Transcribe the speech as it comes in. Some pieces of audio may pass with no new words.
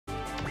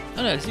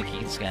Oh no, Zuki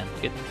can scan.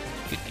 Good.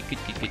 Good, good, good,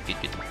 good, good,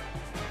 good, good.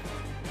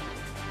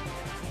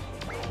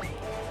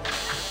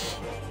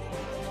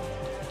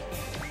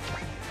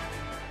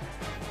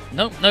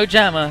 Nope, no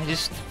jammer.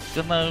 Just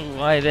don't know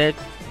why they're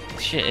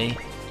shitty.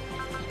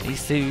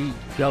 These two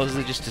girls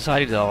have just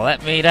decided to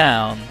let me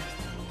down.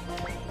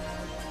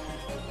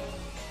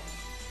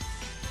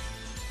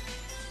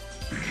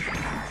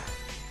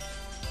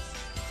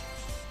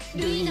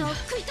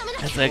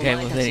 That's okay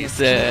with it.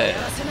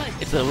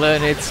 It's a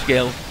learned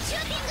skill.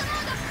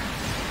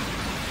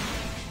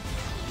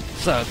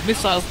 So,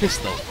 missile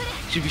pistol.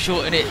 Should we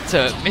shorten it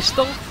to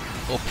Mistle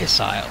or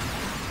Pissile?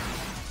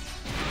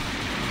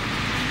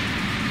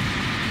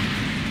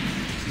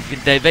 We've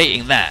been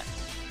debating that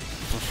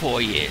for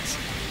 4 years.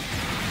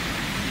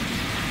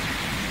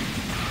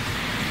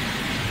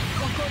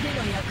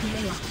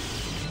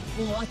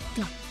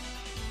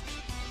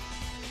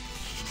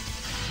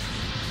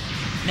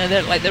 No,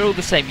 they're all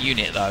the same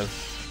unit though.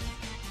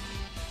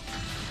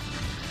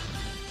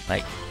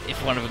 Like, if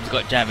one of them's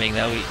got jamming,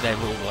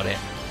 they've all got it.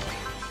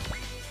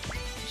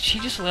 She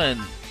just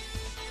learned,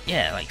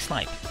 yeah, like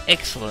snipe.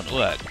 Excellent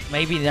work.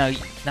 Maybe now you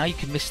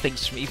can miss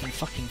things from even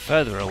fucking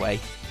further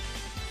away.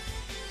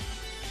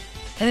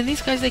 And then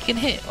these guys, they can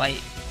hit. Like,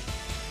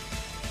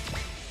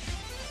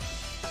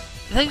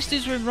 those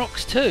dudes were in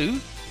rocks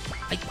too.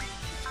 I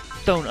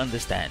don't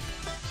understand.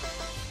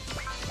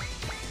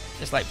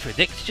 It's like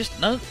predict. Just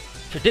no.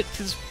 Predict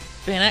has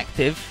been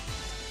active.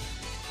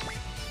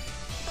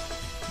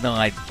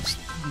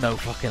 No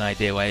fucking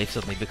idea why they've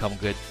suddenly become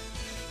good.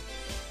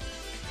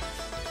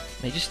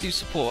 They just do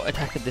support,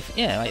 attack, and defense.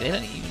 Yeah, like they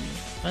don't even.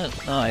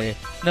 No idea.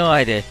 No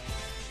idea.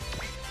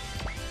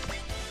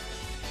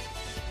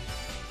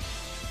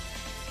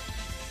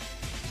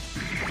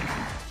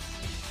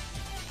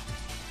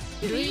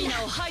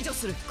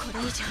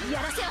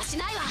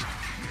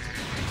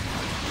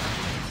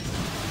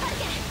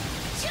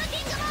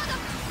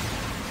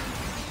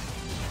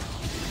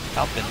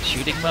 Falcon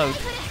shooting mode.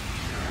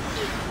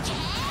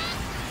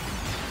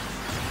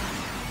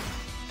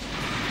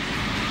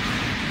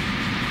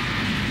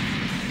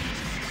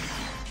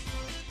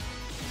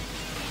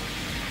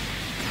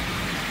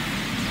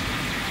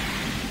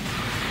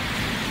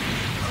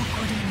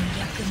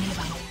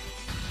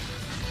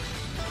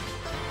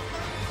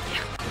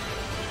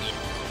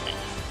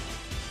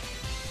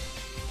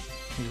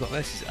 We've got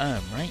versus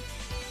right?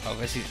 Oh,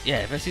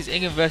 versus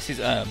Ingen versus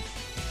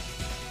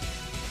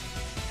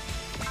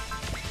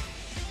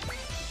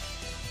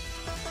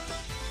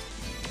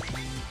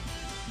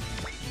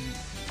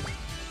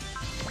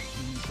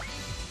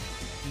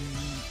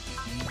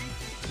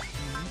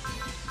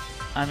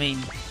I mean,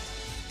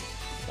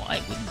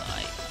 why wouldn't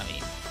I? I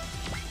mean,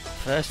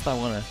 first I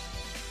wanna.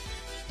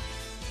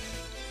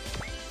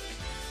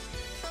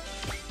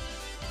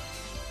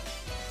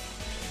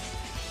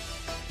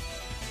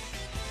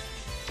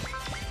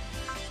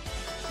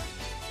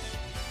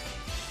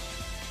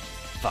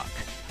 Fuck.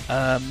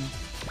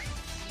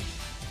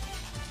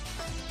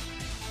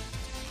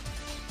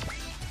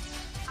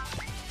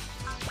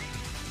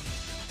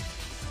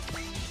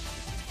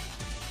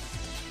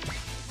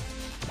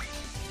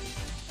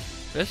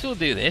 First we'll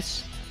do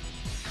this.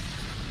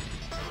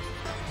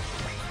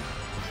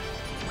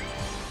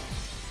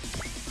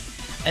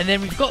 And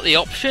then we've got the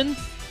option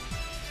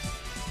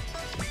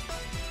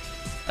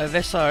of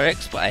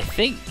SRX, but I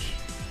think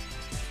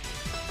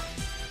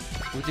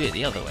we'll do it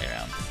the other way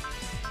around.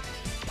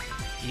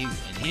 You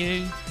and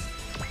you.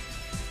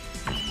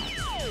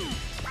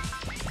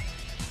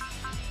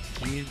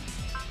 You.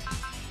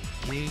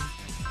 You.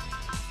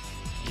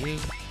 You.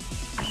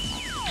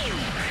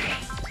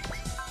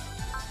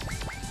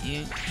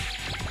 You.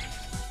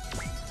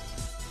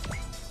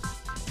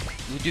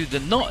 We'll do the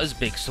not as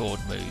big sword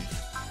move,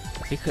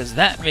 because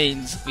that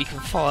means we can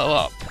follow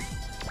up.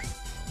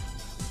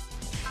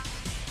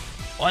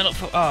 Why not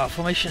for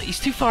formation? He's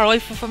too far away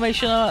for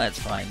formation. Oh, that's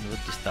fine. We'll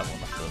just double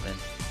knuckle then.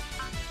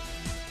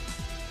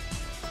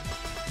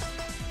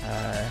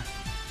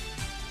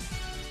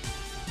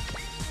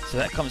 So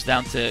that comes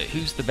down to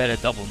who's the better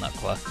double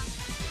knuckler.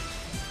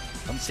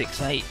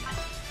 168.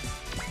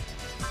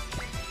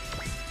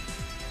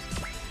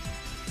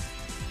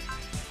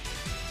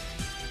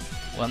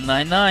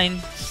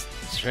 $199.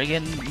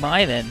 Strigan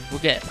Mai then. We'll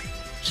get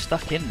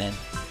stuck in then.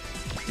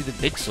 Do the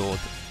big sword.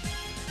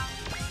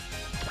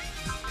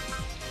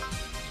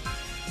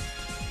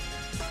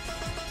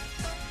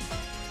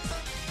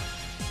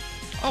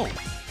 Oh!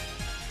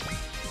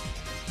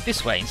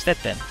 This way instead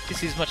then.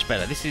 This is much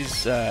better. This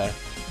is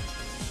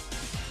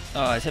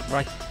oh, is it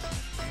right?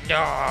 No!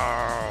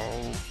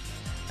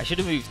 I should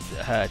have moved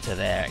her to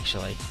there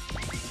actually.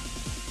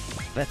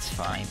 That's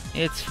fine.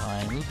 It's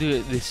fine. We'll do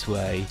it this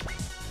way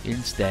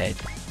instead.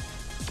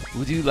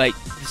 We'll do like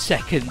the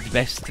second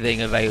best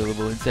thing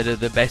available instead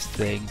of the best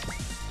thing.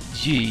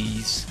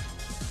 Jeez.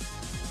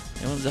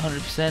 Everyone's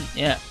 100%?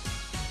 Yeah.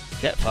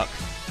 Get fucked.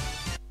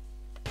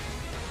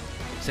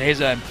 So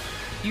here's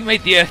you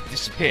made the Earth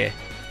disappear.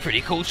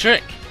 Pretty cool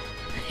trick.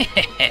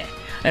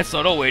 That's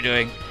not all we're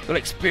doing. You'll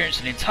experience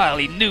an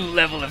entirely new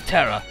level of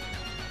terror.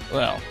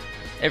 Well,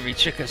 every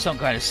trick has some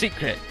kind of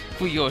secret.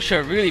 Before your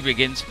show really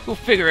begins, we'll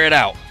figure it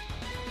out.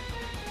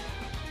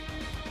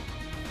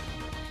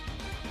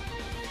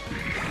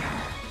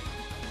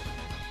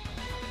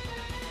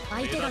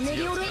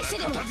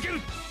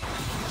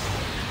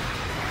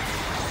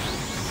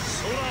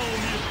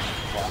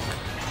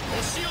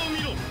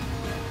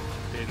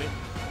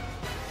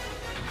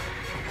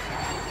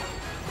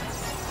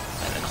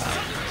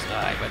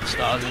 Sky by the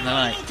stars in the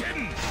night.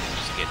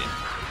 Just kidding.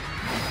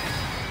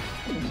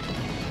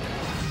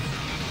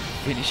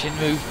 Finishing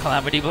move,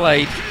 Calamity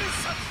Blade.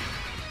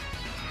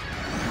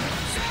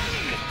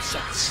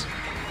 Sucks.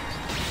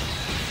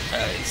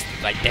 It's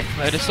like Death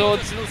Murder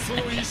Swords.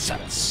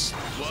 Anken-Satsu.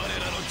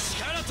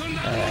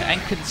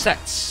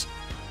 Anken-Satsu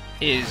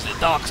is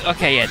Dark.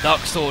 Okay, yeah,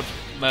 Dark Sword,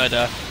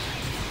 Murder,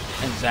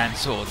 and Zan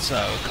Sword.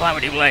 So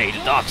Calamity Blade,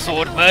 Dark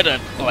Sword, Murder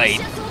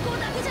Blade.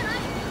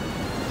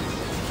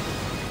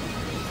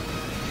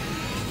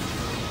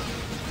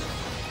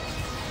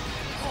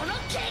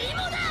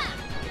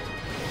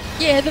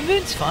 Yeah, the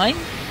moon's fine.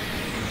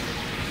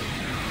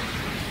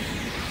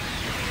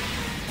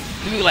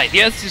 Like,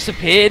 the Earth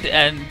disappeared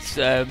and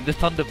the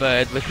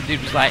Thunderbird looking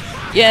dude was like,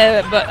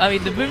 yeah, but I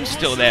mean the moon's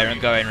still there and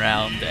going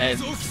round and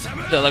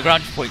the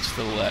Lagrange points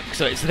still work,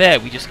 so it's there,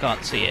 we just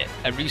can't see it.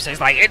 And Ryusei's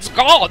like, it's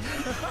gone!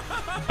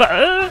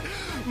 No,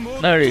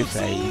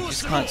 Ryusei, you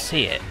just can't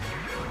see it.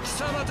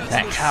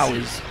 That cow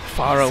is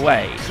far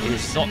away. It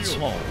is not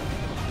small.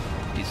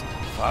 It is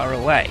far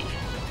away.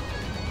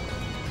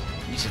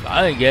 He's like,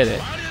 I don't get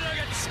it.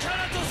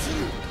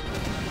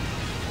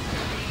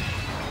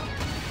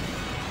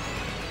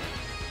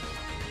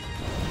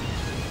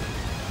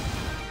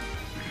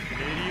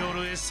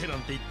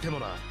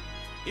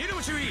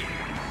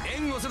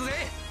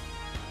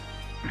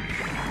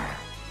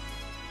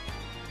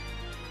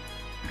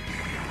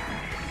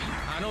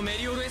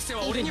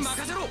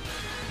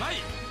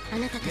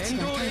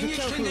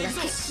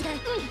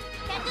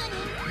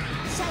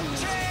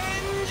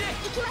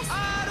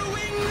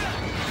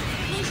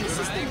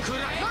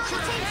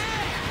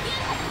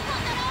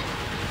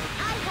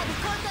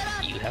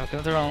 You have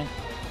control.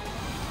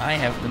 I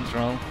have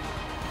control.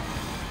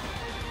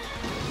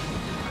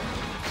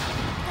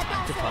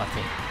 Time to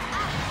party.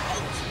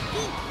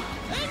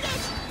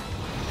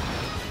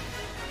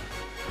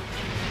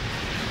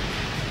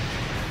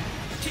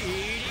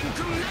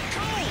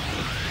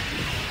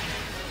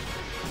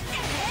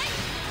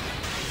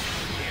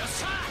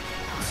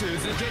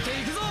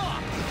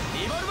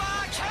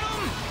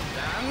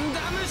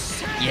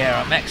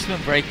 Yeah, our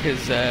maximum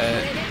breakers.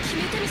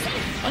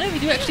 Oh no, we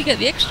do actually get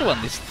the extra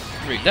one this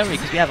route, don't we?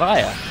 Because we have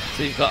Aya.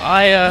 So we've got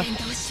Aya,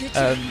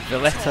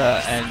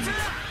 Valletta, and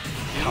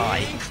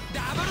Kai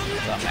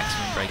as our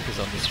maximum breakers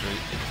on this route.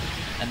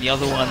 And the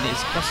other one is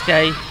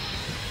Kosuke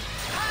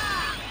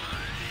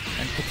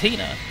and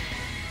Katina.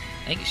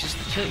 I think it's just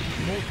the two.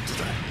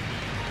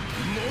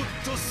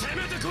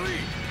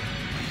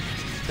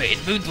 But in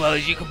Moon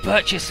Dwellers you can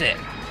purchase it.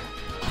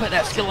 Put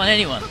that skill on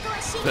anyone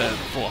for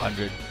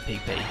 400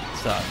 PP.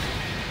 So,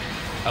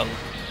 oh,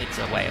 it's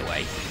a way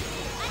away.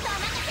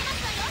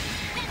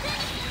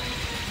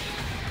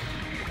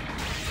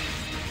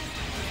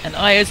 And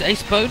Aya's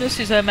ace bonus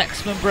is her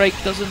maximum break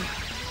doesn't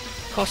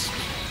cost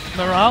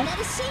morale.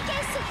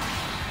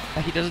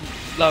 Like it doesn't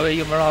lower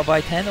your morale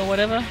by 10 or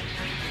whatever.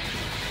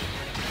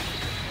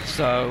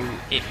 So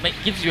it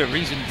gives you a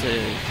reason to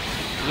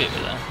do it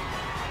with her.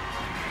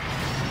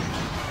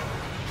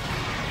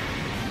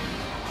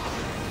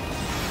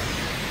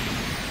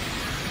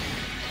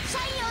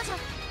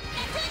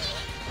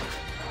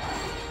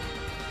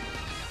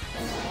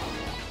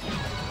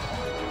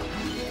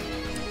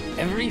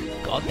 Every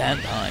goddamn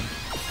time.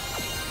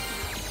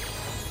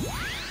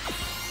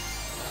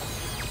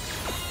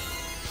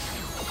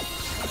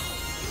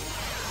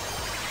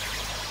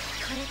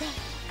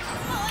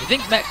 Do you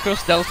think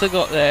Macross Delta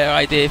got their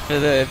idea for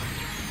the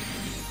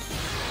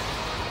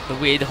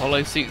weird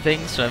hollow suit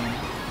things from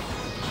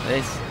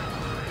this?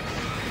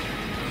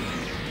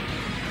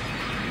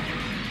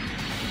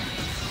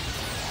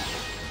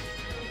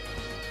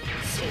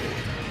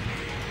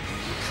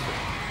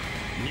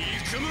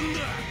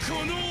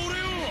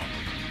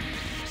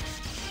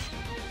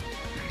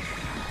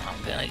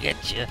 I'm gonna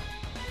get you.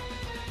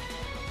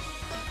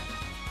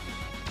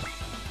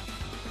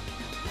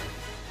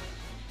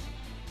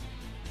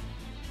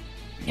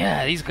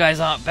 Yeah, these guys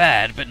aren't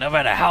bad, but no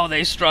matter how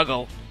they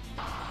struggle.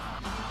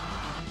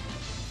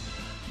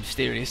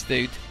 Mysterious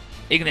dude.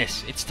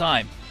 Ignis, it's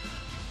time.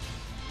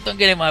 Don't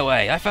get in my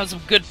way, I found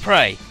some good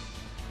prey.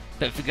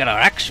 Don't forget our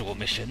actual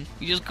mission.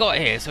 We just got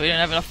here, so we don't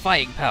have enough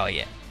fighting power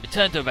yet.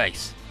 Return to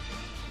base.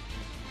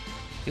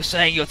 You're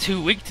saying you're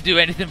too weak to do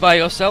anything by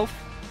yourself?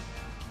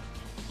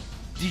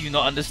 Do you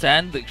not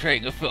understand that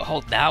creating a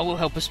foothold now will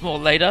help us more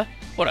later?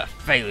 What a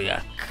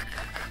failure.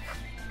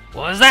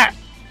 What was that?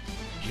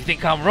 If you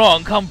think I'm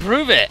wrong, come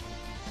prove it!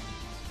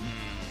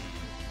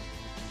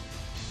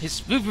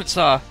 His movements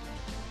are...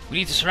 We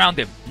need to surround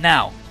him,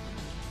 now.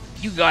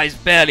 You guys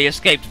barely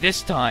escaped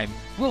this time.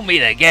 We'll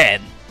meet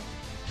again.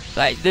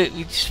 Like,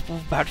 we just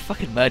about to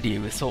fucking murder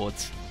you with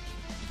swords.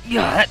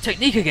 Yeah, that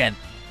technique again!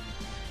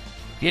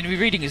 The enemy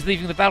reading is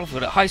leaving the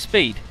battlefield at high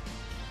speed.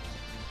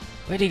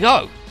 Where'd he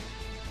go?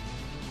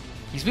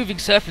 He's moving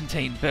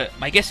serpentine, but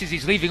my guess is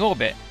he's leaving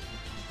orbit.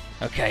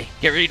 Okay,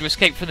 get ready to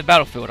escape from the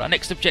battlefield. Our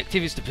next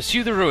objective is to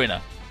pursue the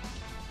Ruiner.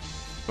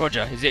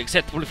 Roger, is it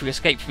acceptable if we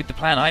escape with the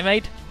plan I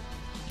made?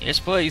 Yes,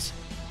 please.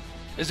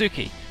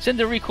 Azuki, send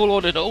a recall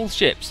order to all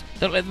ships.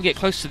 Don't let them get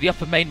close to the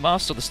upper main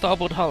mast or the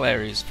starboard hull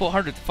areas,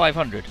 400 to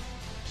 500.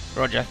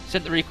 Roger,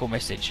 send the recall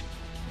message.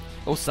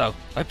 Also,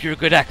 hope you're a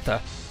good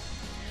actor.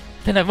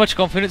 Don't have much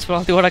confidence, but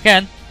I'll do what I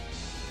can.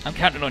 I'm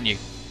counting on you.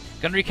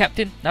 Gunnery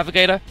Captain,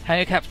 Navigator,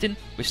 Hangar Captain,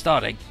 we're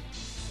starting.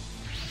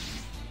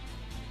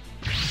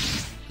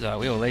 So,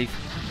 we all leave.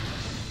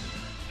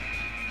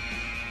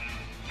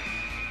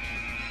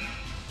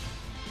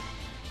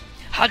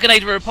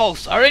 Haganade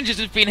repulse! Our engines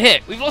have been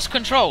hit! We've lost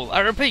control! I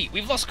repeat,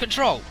 we've lost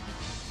control!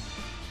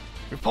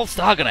 Repulse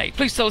to Haganade,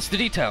 please tell us the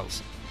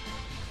details.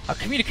 Our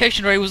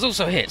communication array was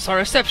also hit, so our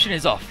reception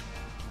is off.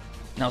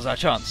 Now's our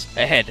chance.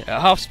 Ahead, at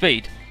half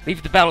speed.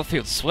 Leave the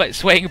battlefield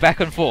swaying back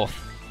and forth.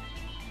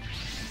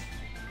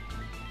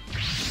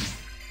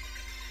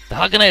 The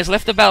Haganade has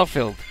left the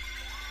battlefield.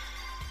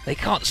 They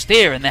can't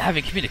steer and they're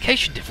having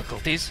communication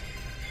difficulties.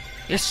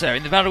 Yes, sir,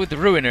 in the battle with the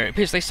Ruiner, it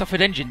appears they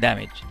suffered engine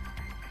damage.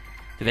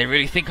 Do they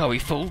really think I'll be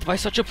fooled by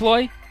such a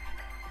ploy?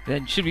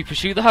 Then should we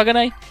pursue the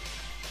Haganade?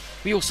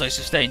 We also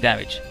sustained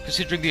damage.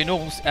 Considering the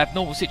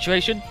abnormal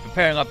situation,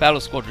 preparing our battle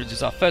squadrons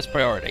is our first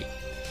priority.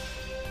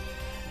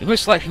 We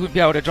most likely wouldn't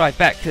be able to drive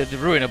back to the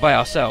Ruiner by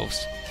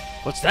ourselves.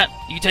 What's that?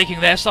 Are you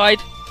taking their side?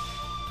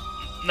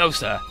 No,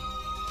 sir.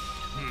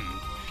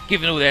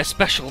 Given all their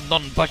special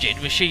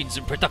non-budgeted machines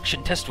and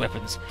production test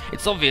weapons,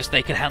 it's obvious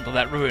they could handle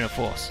that Ruiner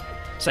force.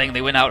 Saying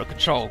they went out of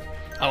control,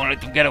 I won't let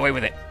them get away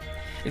with it.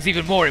 It's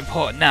even more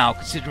important now,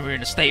 considering we're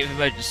in a state of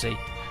emergency.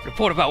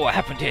 Report about what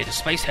happened here to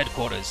Space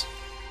Headquarters.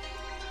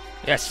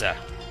 Yes, sir.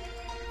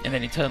 And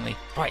then internally,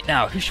 right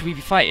now, who should we be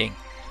fighting?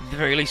 At the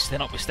very least, they're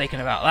not mistaken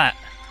about that.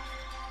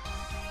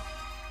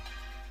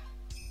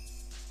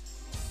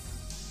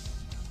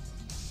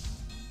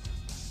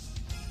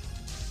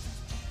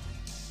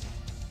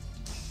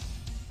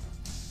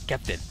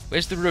 Captain,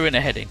 where's the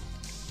Ruiner heading?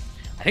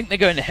 I think they're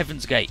going to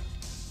Heaven's Gate.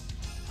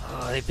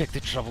 Oh, they picked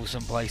a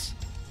troublesome place.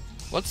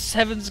 What's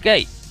Heaven's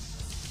Gate?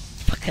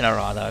 Fucking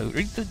Arado,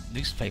 read the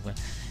newspaper.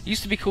 It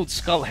used to be called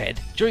Skullhead.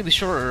 During the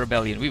Shura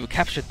Rebellion, we were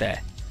captured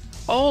there.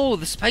 Oh,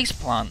 the space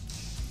plant.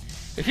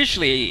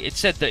 Officially, it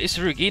said that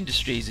Isarugi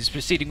Industries is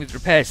proceeding with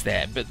repairs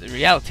there, but the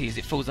reality is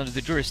it falls under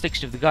the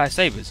jurisdiction of the Gaia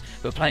Sabers,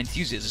 who are planning to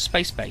use it as a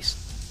space base.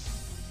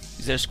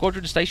 Is there a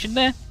squadron stationed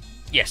there?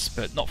 Yes,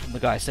 but not from the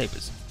Gaia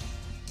Sabers.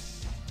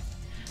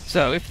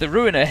 So, if the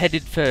Ruiner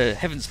headed for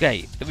Heaven's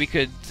Gate, then we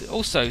could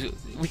also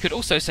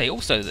say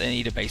that they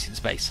need a base in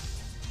space.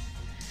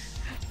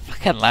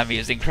 Fucking Lammy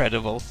is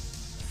incredible.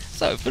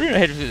 So, if the Ruiner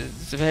headed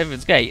for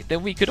Heaven's Gate,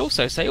 then we could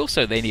also say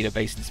they need a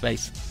base in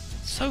space.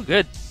 So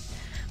good.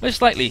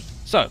 Most likely.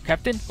 So,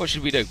 Captain, what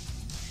should we do?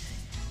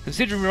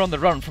 Considering we're on the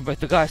run from both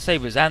the Gaia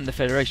Sabers and the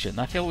Federation,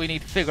 I feel we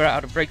need to figure out how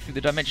to break through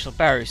the dimensional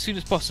barrier as soon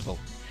as possible.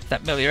 If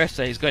that Melior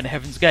essay is going to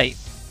Heaven's Gate,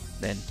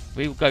 then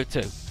we will go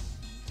too.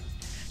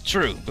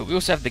 True, but we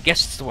also have the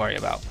guests to worry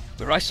about.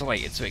 We're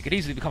isolated, so it could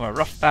easily become a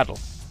rough battle.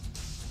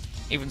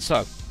 Even so,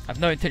 I have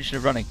no intention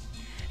of running.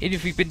 Even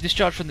if we've been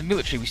discharged from the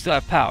military, we still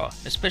have power.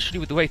 Especially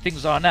with the way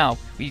things are now,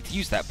 we need to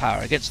use that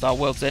power against our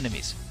world's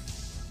enemies.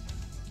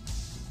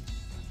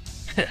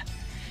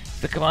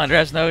 If the commander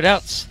has no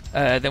doubts,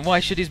 then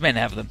why should his men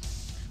have them?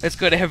 Let's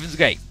go to Heaven's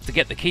Gate to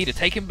get the key to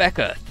taking back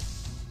Earth.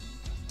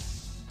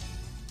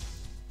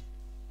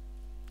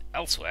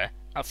 Elsewhere,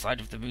 outside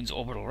of the moon's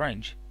orbital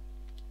range.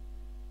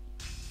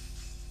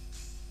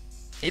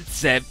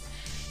 It's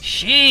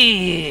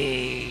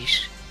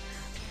sheesh.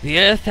 The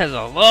Earth has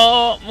a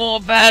lot more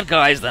bad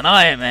guys than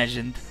I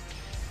imagined.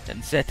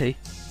 And SETI.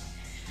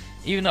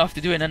 Even after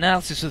doing an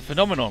analysis of the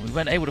phenomenon, we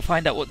weren't able to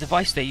find out what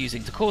device they're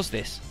using to cause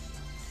this.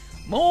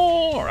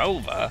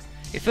 Moreover,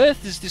 if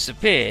Earth has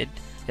disappeared,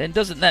 then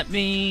doesn't that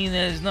mean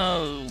there's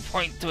no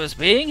point to us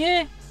being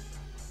here?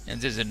 And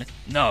there's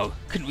no,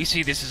 couldn't we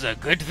see this as a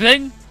good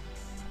thing?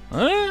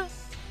 Huh?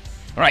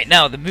 Right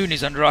now, the moon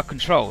is under our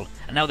control,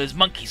 and now those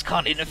monkeys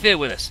can't interfere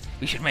with us.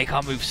 We should make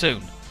our move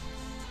soon.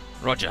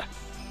 Roger.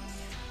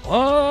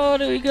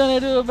 What are we gonna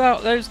do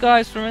about those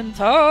guys from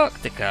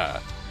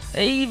Antarctica?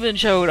 They even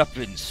showed up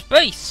in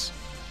space.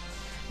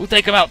 We'll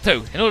take them out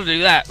too. In order to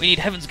do that, we need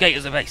Heaven's Gate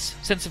as a base.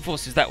 Send some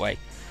forces that way.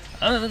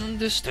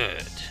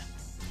 Understood.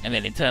 And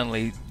then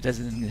internally,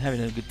 Desmond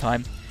having a good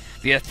time.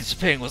 The Earth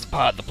disappearing was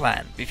part of the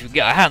plan. But if we can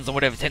get our hands on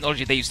whatever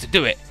technology they used to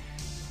do it,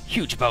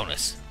 huge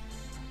bonus.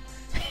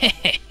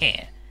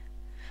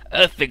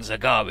 Earth things are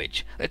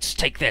garbage. Let's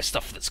take their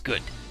stuff that's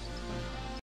good.